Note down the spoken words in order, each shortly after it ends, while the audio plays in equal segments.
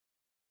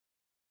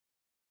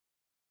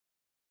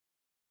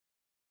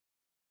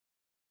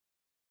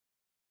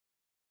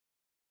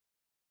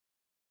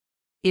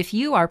If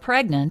you are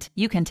pregnant,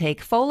 you can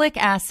take folic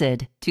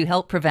acid to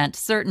help prevent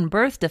certain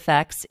birth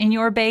defects in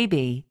your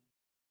baby.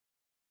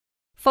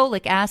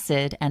 Folic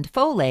acid and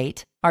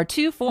folate are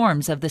two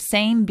forms of the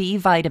same B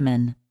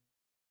vitamin.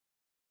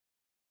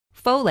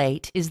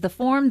 Folate is the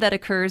form that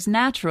occurs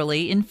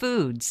naturally in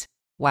foods,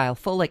 while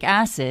folic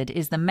acid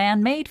is the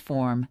man-made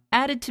form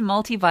added to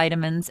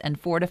multivitamins and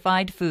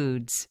fortified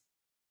foods.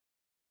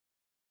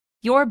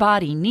 Your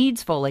body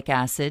needs folic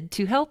acid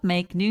to help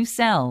make new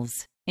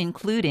cells,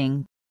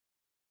 including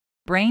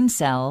brain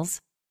cells,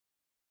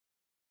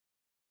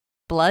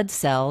 blood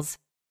cells,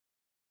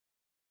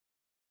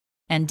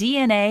 and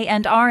DNA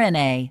and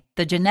RNA,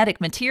 the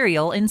genetic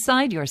material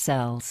inside your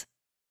cells.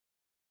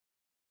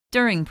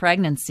 During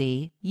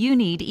pregnancy, you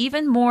need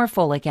even more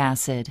folic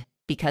acid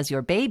because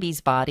your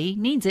baby's body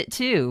needs it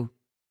too.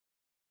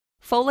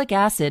 Folic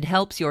acid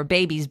helps your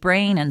baby's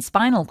brain and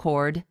spinal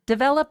cord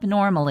develop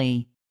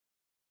normally.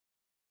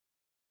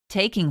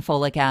 Taking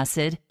folic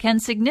acid can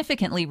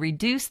significantly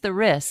reduce the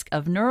risk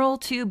of neural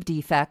tube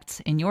defects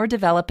in your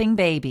developing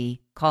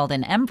baby, called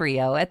an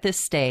embryo at this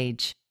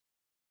stage.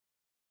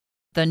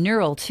 The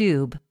neural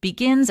tube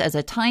begins as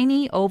a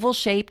tiny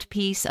oval-shaped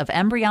piece of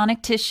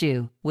embryonic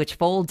tissue, which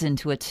folds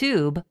into a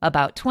tube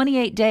about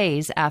 28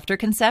 days after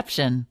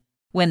conception.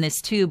 When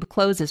this tube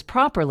closes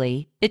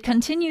properly, it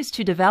continues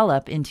to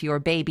develop into your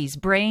baby's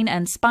brain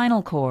and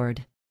spinal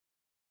cord.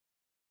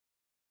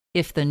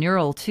 If the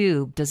neural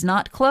tube does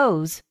not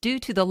close due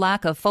to the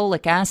lack of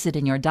folic acid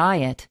in your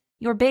diet,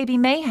 your baby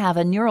may have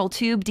a neural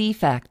tube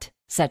defect,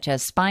 such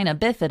as spina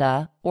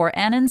bifida or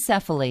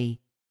anencephaly.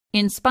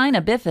 In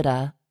spina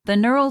bifida, the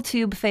neural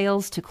tube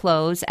fails to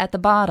close at the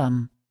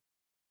bottom.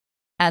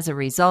 As a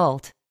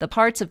result, the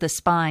parts of the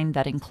spine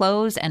that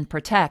enclose and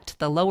protect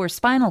the lower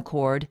spinal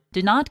cord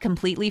do not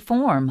completely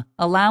form,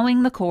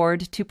 allowing the cord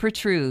to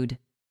protrude.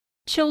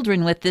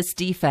 Children with this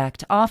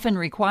defect often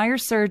require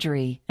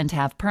surgery and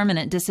have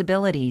permanent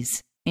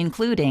disabilities,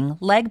 including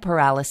leg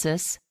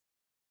paralysis,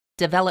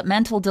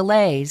 developmental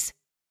delays,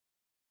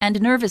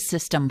 and nervous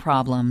system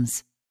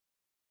problems.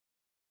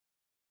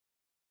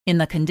 In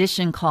the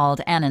condition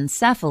called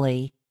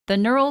anencephaly, the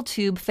neural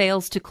tube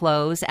fails to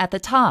close at the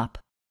top,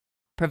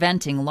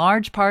 preventing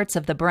large parts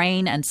of the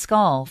brain and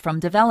skull from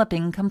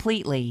developing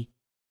completely.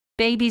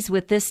 Babies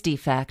with this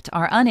defect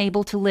are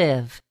unable to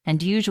live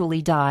and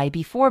usually die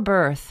before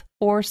birth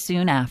or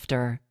soon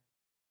after.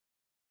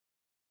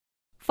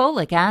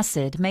 Folic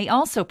acid may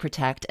also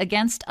protect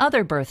against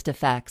other birth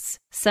defects,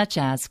 such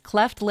as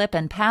cleft lip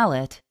and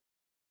palate,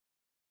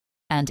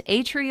 and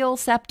atrial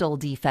septal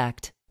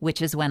defect,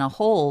 which is when a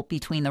hole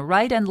between the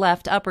right and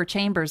left upper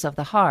chambers of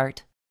the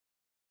heart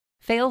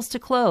fails to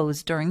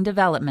close during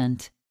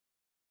development.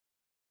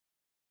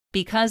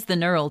 Because the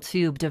neural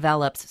tube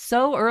develops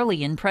so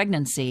early in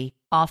pregnancy,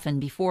 often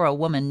before a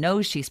woman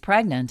knows she's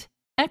pregnant,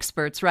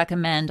 experts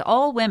recommend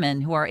all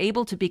women who are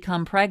able to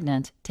become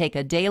pregnant take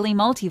a daily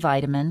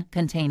multivitamin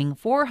containing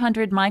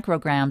 400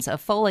 micrograms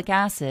of folic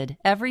acid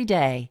every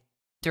day.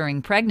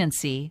 During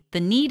pregnancy, the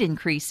need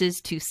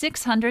increases to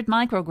 600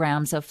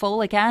 micrograms of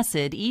folic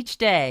acid each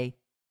day.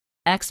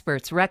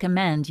 Experts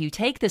recommend you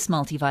take this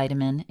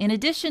multivitamin in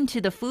addition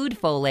to the food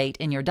folate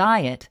in your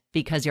diet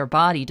because your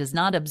body does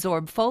not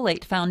absorb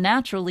folate found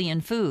naturally in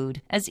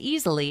food as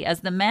easily as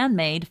the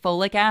man-made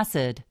folic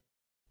acid.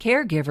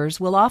 Caregivers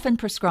will often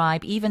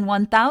prescribe even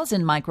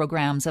 1,000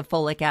 micrograms of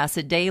folic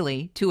acid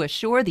daily to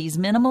assure these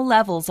minimal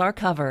levels are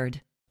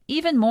covered.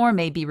 Even more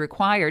may be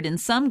required in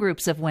some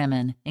groups of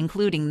women,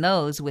 including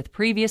those with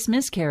previous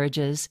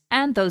miscarriages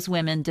and those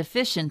women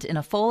deficient in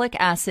a folic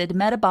acid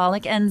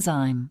metabolic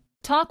enzyme.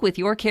 Talk with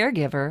your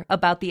caregiver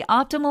about the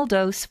optimal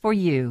dose for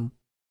you.